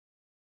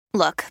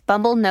Look,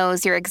 Bumble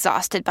knows you're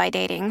exhausted by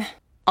dating.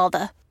 All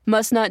the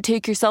must not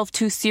take yourself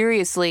too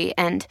seriously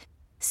and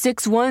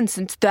 6'1"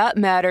 since that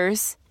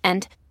matters.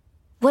 And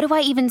what do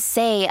I even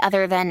say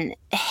other than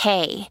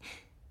hey?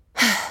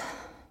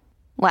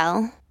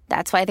 Well,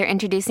 that's why they're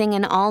introducing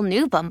an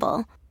all-new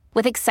Bumble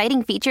with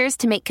exciting features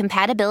to make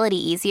compatibility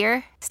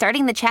easier,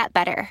 starting the chat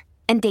better,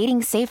 and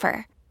dating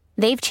safer.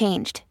 They've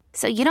changed,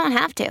 so you don't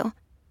have to.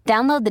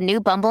 Download the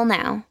new Bumble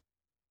now.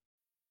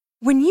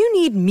 When you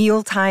need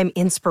mealtime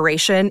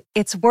inspiration,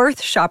 it's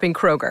worth shopping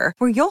Kroger,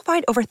 where you'll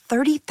find over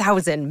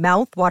 30,000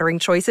 mouth-watering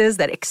choices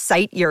that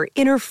excite your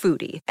inner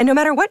foodie. And no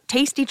matter what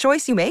tasty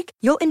choice you make,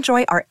 you'll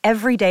enjoy our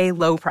everyday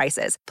low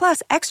prices,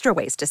 plus extra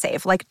ways to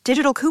save, like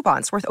digital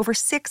coupons worth over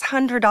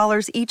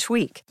 $600 each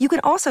week. You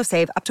can also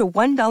save up to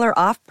 $1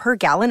 off per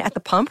gallon at the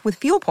pump with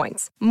fuel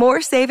points.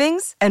 More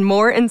savings and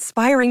more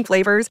inspiring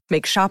flavors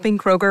make shopping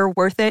Kroger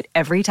worth it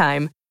every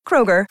time.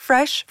 Kroger,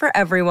 fresh for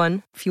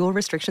everyone. Fuel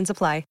restrictions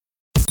apply.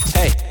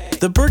 Hey,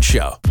 The Bert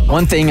Show.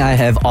 One thing I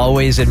have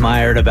always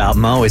admired about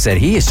Mo is that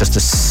he is just a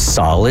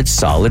solid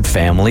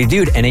family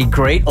dude and a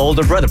great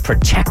older brother,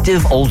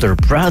 protective older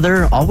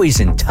brother, always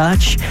in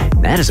touch.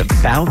 That is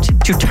about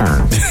to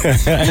turn.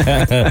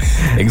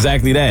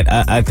 Exactly that.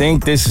 I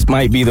think this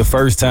might be the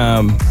first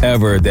time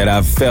ever that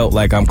I've felt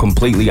like I'm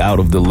completely out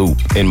of the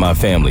loop in my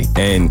family,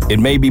 and it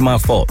may be my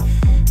fault.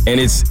 And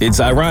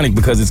it's ironic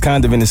because it's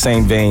kind of in the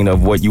same vein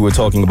of what you were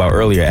talking about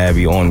earlier,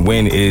 Abby, on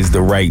when is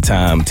the right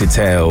time to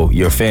tell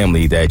your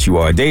family that you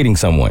are dating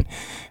someone.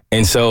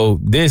 And so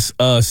this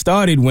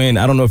started when,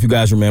 I don't know if you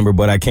guys remember,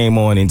 but I came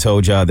on and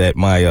told y'all that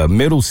my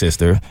middle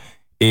sister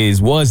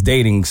was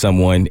dating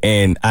someone,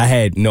 and I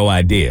had no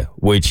idea,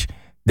 which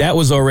that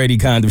was already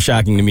kind of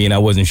shocking to me, and I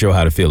wasn't sure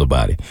how to feel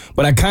about it.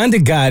 But I kind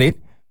of got it.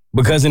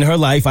 Because in her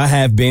life, I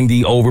have been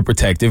the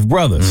overprotective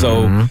brother.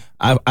 Mm-hmm.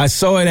 So I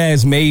saw it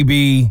as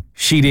maybe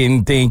she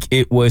didn't think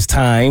it was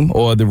time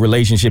or the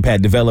relationship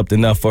had developed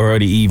enough for her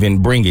to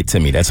even bring it to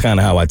me. That's kind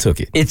of how I took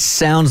it. It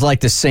sounds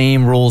like the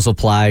same rules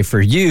apply for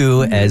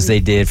you as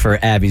they did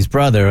for Abby's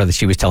brother that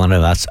she was telling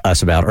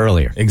us about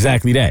earlier.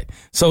 Exactly that.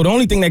 So the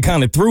only thing that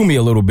kind of threw me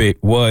a little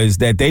bit was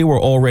that they were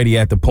already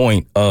at the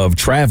point of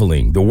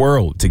traveling the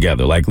world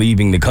together, like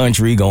leaving the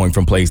country, going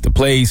from place to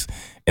place.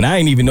 And I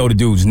didn't even know the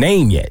dude's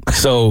name yet.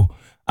 So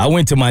I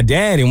went to my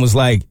dad and was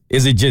like,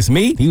 is it just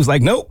me? He was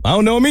like, nope, I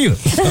don't know him either.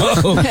 So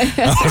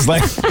I was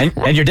like,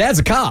 and your dad's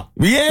a cop.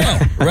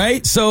 Yeah,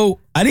 right? So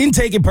I didn't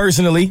take it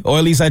personally, or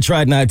at least I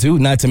tried not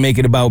to make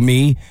it about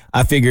me.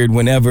 I figured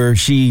whenever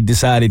she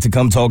decided to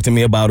come talk to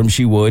me about him,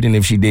 she would. And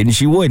if she didn't,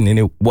 she wouldn't. And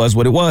it was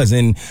what it was.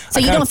 And so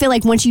you don't feel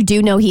like once you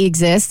do know he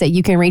exists that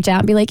you can reach out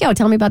and be like, yo,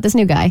 tell me about this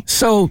new guy.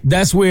 So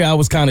that's where I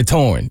was kind of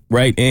torn,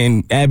 right?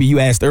 And Abby, you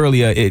asked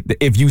earlier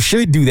if you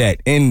should do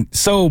that. And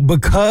so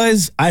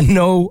because I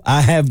know I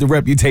have the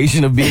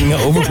reputation of being an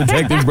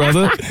overprotective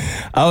brother,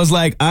 I was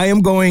like, I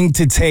am going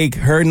to take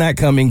her not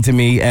coming to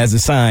me as a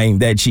sign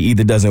that she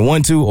either doesn't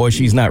want to or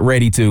she's not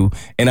ready to,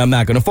 and I'm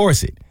not going to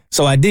force it.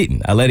 So I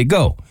didn't. I let it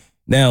go.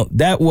 Now,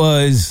 that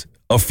was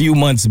a few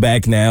months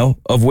back now,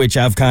 of which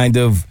I've kind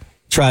of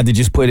tried to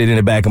just put it in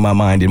the back of my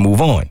mind and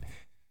move on.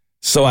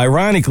 So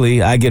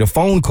ironically, I get a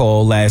phone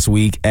call last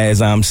week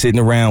as I'm sitting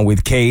around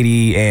with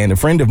Katie and a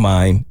friend of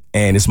mine,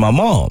 and it's my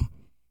mom.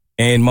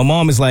 And my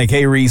mom is like,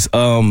 hey, Reese,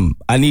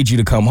 I need you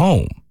to come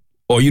home.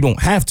 Or you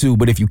don't have to,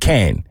 but if you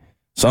can.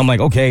 So I'm like,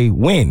 okay,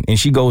 when? And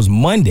she goes,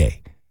 Monday.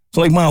 So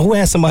like, Mom, who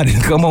has somebody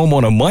to come home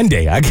on a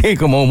Monday? I can't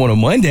come home on a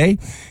Monday.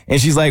 And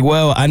she's like,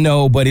 well, I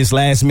know, but it's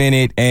last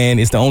minute, and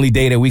it's the only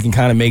day that we can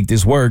kind of make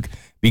this work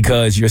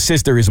because your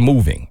sister is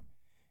moving.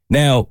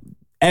 Now,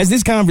 as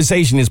this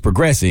conversation is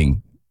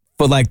progressing,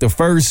 for like the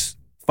first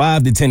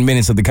 5 to 10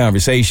 minutes of the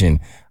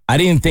conversation, I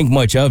didn't think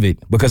much of it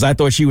because I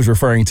thought she was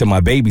referring to my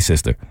baby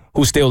sister,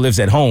 who still lives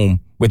at home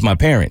with my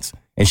parents.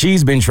 And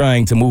she's been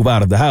trying to move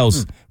out of the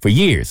house for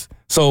years.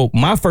 So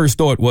my first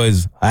thought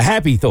was a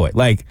happy thought,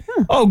 like,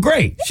 oh,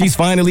 great. She's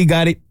finally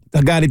got it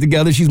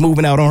together. She's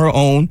moving out on her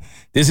own.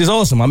 This is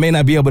awesome. I may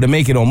not be able to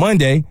make it on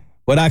Monday,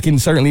 but I can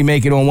certainly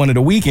make it on one of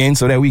the weekends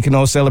so that we can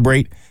all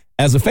celebrate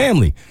as a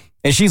family.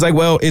 And she's like,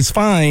 well, it's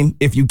fine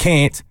if you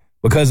can't,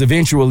 because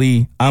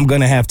eventually I'm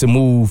going to have to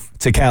move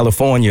to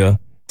California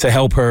to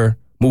help her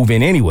move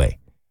in anyway.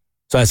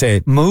 So I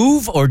said,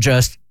 move or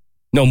just?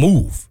 No,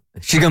 move.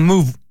 She's going to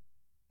move.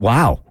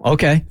 Wow.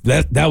 Okay.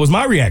 That was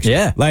my reaction.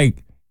 Yeah.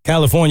 Like,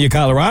 California,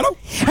 Colorado?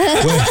 Is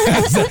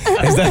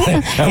that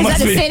a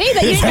city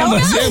that you didn't know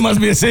about? It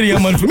must be a city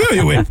I'm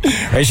unfamiliar with.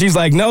 And she's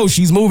like, no,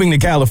 she's moving to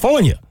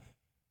California.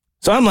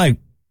 So I'm like,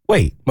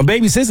 wait, my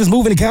baby sister's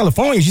moving to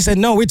California? She said,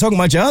 no, we're talking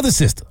about your other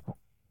sister.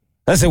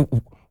 I said,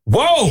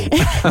 whoa,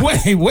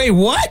 wait,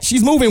 what?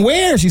 She's moving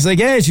where? She's like,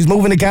 yeah, she's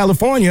moving to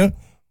California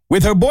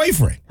with her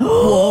boyfriend.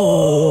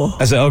 Whoa.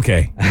 I said,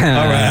 okay. All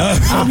right.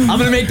 I'm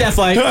going to make that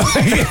flight.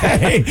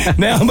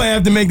 Now I'm going to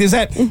have to make this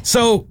happen.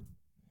 So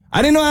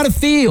I didn't know how to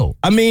feel.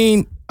 I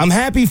mean, I'm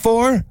happy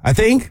for her, I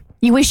think.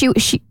 You wish you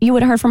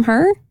would have heard from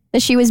her?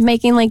 That she was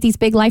making like these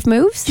big life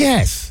moves?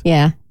 Yes.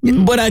 Yeah.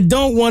 But I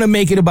don't want to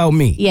make it about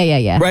me.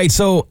 Yeah. Right?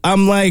 So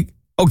I'm like,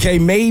 okay,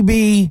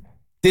 maybe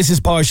this is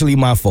partially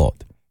my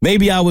fault.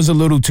 Maybe I was a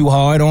little too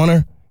hard on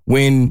her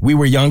when we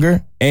were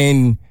younger,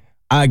 and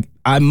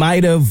I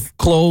might have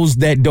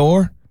closed that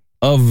door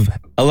of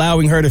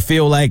allowing her to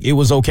feel like it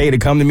was okay to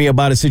come to me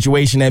about a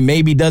situation that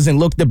maybe doesn't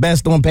look the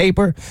best on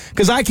paper.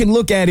 Because I can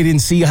look at it and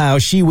see how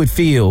she would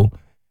feel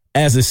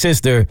as a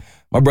sister.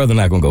 My brother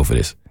not going to go for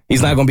this.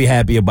 He's not going to be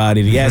happy about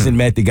it. He hasn't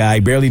met the guy,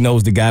 barely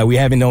knows the guy. We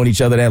haven't known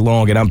each other that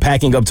long, and I'm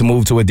packing up to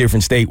move to a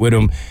different state with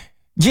him.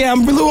 Yeah,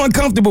 I'm a little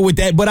uncomfortable with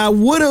that, but I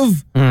would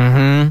have,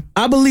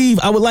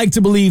 I would like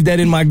to believe that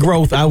in my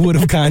growth, I would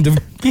have kind of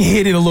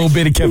hit it a little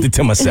bit and kept it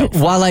to myself.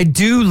 While I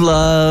do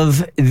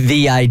love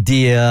the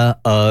idea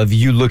of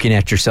you looking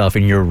at yourself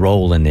and your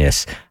role in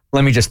this,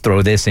 let me just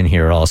throw this in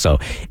here also.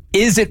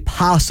 Is it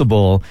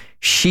possible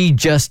she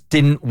just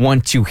didn't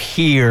want to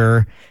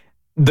hear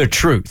the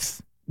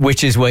truth,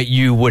 which is what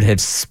you would have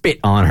spit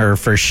on her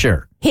for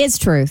sure? His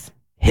truth.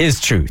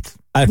 His truth.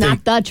 I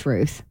Not the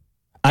truth.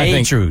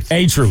 truth.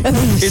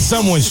 It's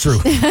someone's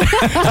truth.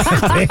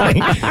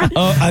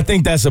 I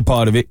think that's a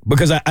part of it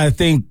because I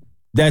think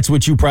that's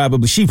what she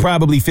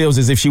probably feels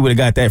as if she would have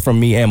got that from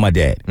me and my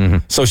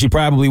dad. So she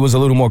probably was a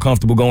little more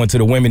comfortable going to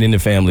the women in the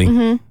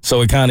family.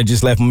 So it kind of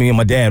just left me and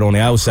my dad on the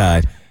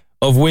outside,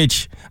 of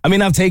which, I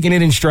mean, I've taken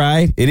it in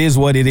stride. It is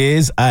what it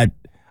is. I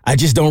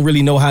just don't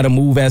really know how to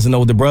move as an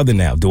older brother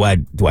now. Do I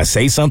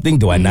say something?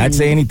 Do I not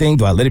say anything?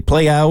 Do I let it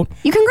play out?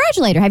 You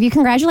congratulate her. Have you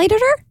congratulated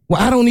her?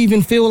 Well, I don't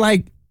even feel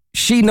like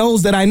she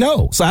knows that I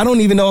know. So I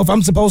don't even know if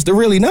I'm supposed to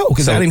really know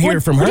because I didn't hear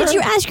it from her. Did you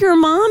ask your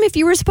mom if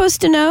you were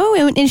supposed to know?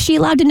 And is she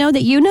allowed to know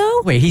that you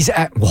know? Wait,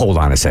 hold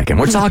on a second.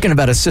 We're talking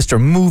about a sister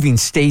moving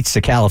states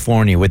to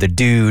California with a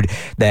dude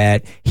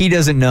that he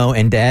doesn't know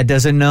and dad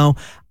doesn't know.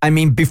 I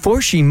mean,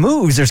 before she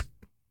moves,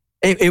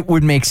 it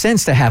would make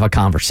sense to have a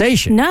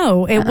conversation.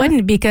 No, it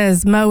wouldn't,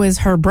 because Mo is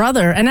her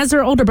brother. And as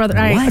her older brother,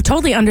 I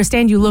totally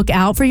understand you look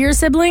out for your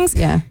siblings.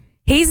 Yeah.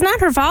 He's not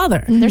her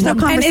father. There's no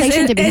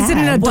conversation to be had. As an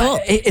adult, Well,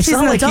 she's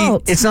an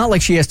adult. it's not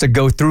like she has to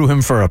go through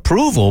him for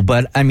approval,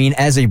 but I mean,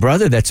 as a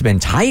brother that's been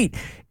tight,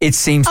 it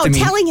seems to me.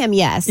 Telling him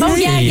yes. Oh,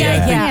 yeah.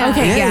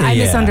 Okay, Yeah, I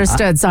yeah.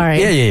 misunderstood. Sorry.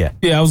 Yeah.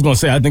 Yeah, I was going to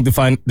say, I think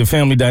the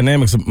family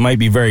dynamics might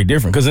be very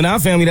different because in our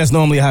family, that's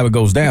normally how it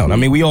goes down. I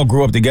mean, we all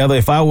grew up together.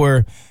 If I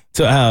were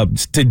to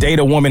date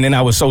a woman and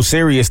I was so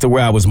serious to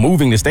where I was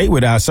moving to stay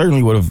with her, I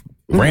certainly would have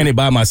ran it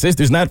by my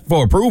sisters, not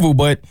for approval,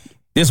 but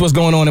this was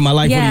going on in my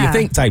life. What do you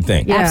think type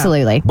thing? Yeah.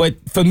 Absolutely. But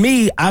for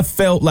me, I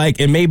felt like,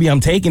 and maybe I'm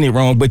taking it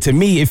wrong, but to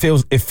me, it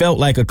felt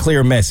like a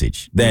clear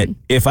message that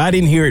if I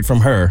didn't hear it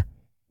from her,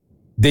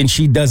 then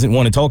she doesn't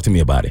want to talk to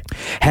me about it.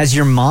 Has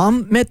your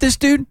mom met this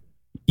dude?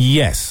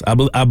 Yes,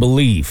 I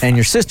believe. And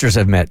your sisters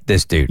have met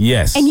this dude?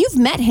 Yes. And you've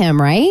met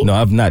him, right? No,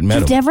 I've not met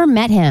him. You've never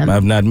met him.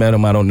 I've not met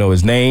him. I don't know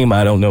his name.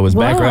 I don't know his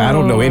background. I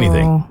don't know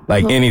anything.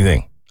 Like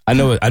anything. I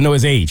know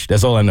his age.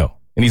 That's all I know.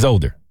 And he's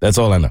older. That's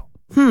all I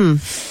know.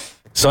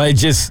 So I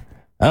don't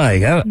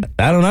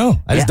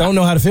know. I just don't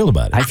know how to feel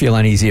about it. I feel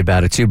uneasy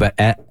about it too, but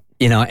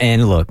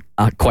and look,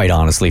 quite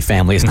honestly,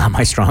 family is not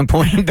my strong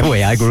point the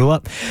way I grew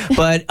up.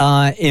 But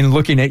in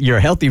looking at your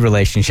healthy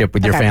relationship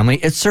with your family,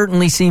 it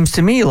certainly seems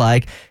to me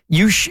like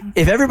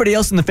if everybody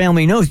else in the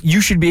family knows, you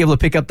should be able to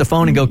pick up the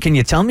phone and go, "Can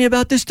you tell me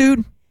about this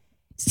dude?"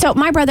 So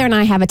my brother and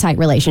I have a tight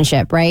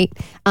relationship, right?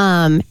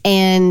 And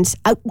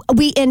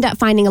we end up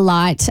finding a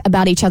lot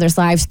about each other's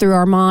lives through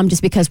our mom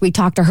just because we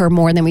talk to her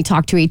more than we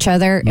talk to each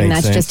other. And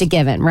that's just a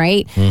given,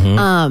 right?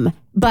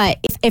 But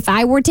if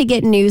I were to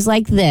get news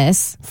like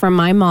this from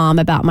my mom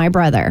about my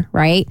brother,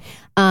 right?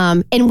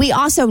 And we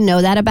also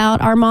know that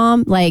about our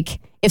mom, like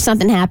if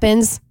something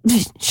happens,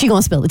 she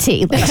gonna spill the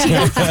tea. Like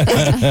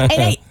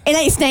it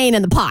ain't staying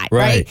in the pot,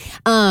 right?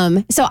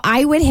 So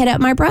I would hit up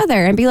my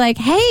brother and be like,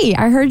 "Hey,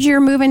 I heard you're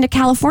moving to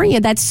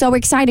California. That's so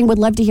exciting. Would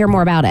love to hear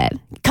more about it.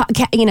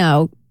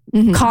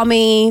 Call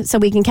me so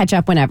we can catch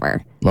up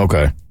whenever."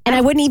 Okay. And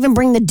I wouldn't even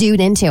bring the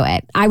dude into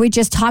it. I would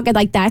just talk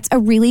like that's a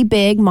really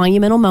big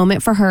monumental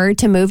moment for her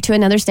to move to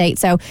another state.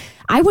 So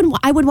I would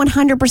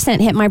 100%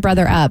 hit my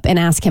brother up and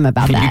ask him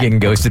about that. You're getting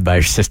ghosted by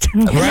your sister.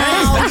 No,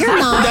 you're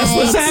not. That's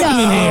what's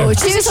happening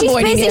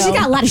here. She's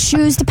got a lot of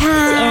shoes to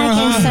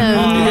pack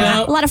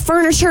and a lot of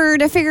furniture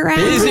to figure out.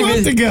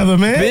 Busy together,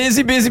 man.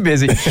 Busy.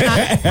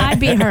 I'd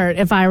be hurt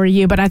if I were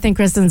you, but I think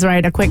Kristen's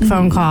right. A quick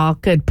phone call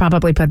could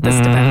probably put this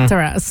to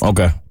rest.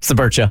 Okay. It's the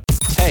Burt Show.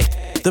 Hey,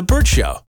 The Burt Show.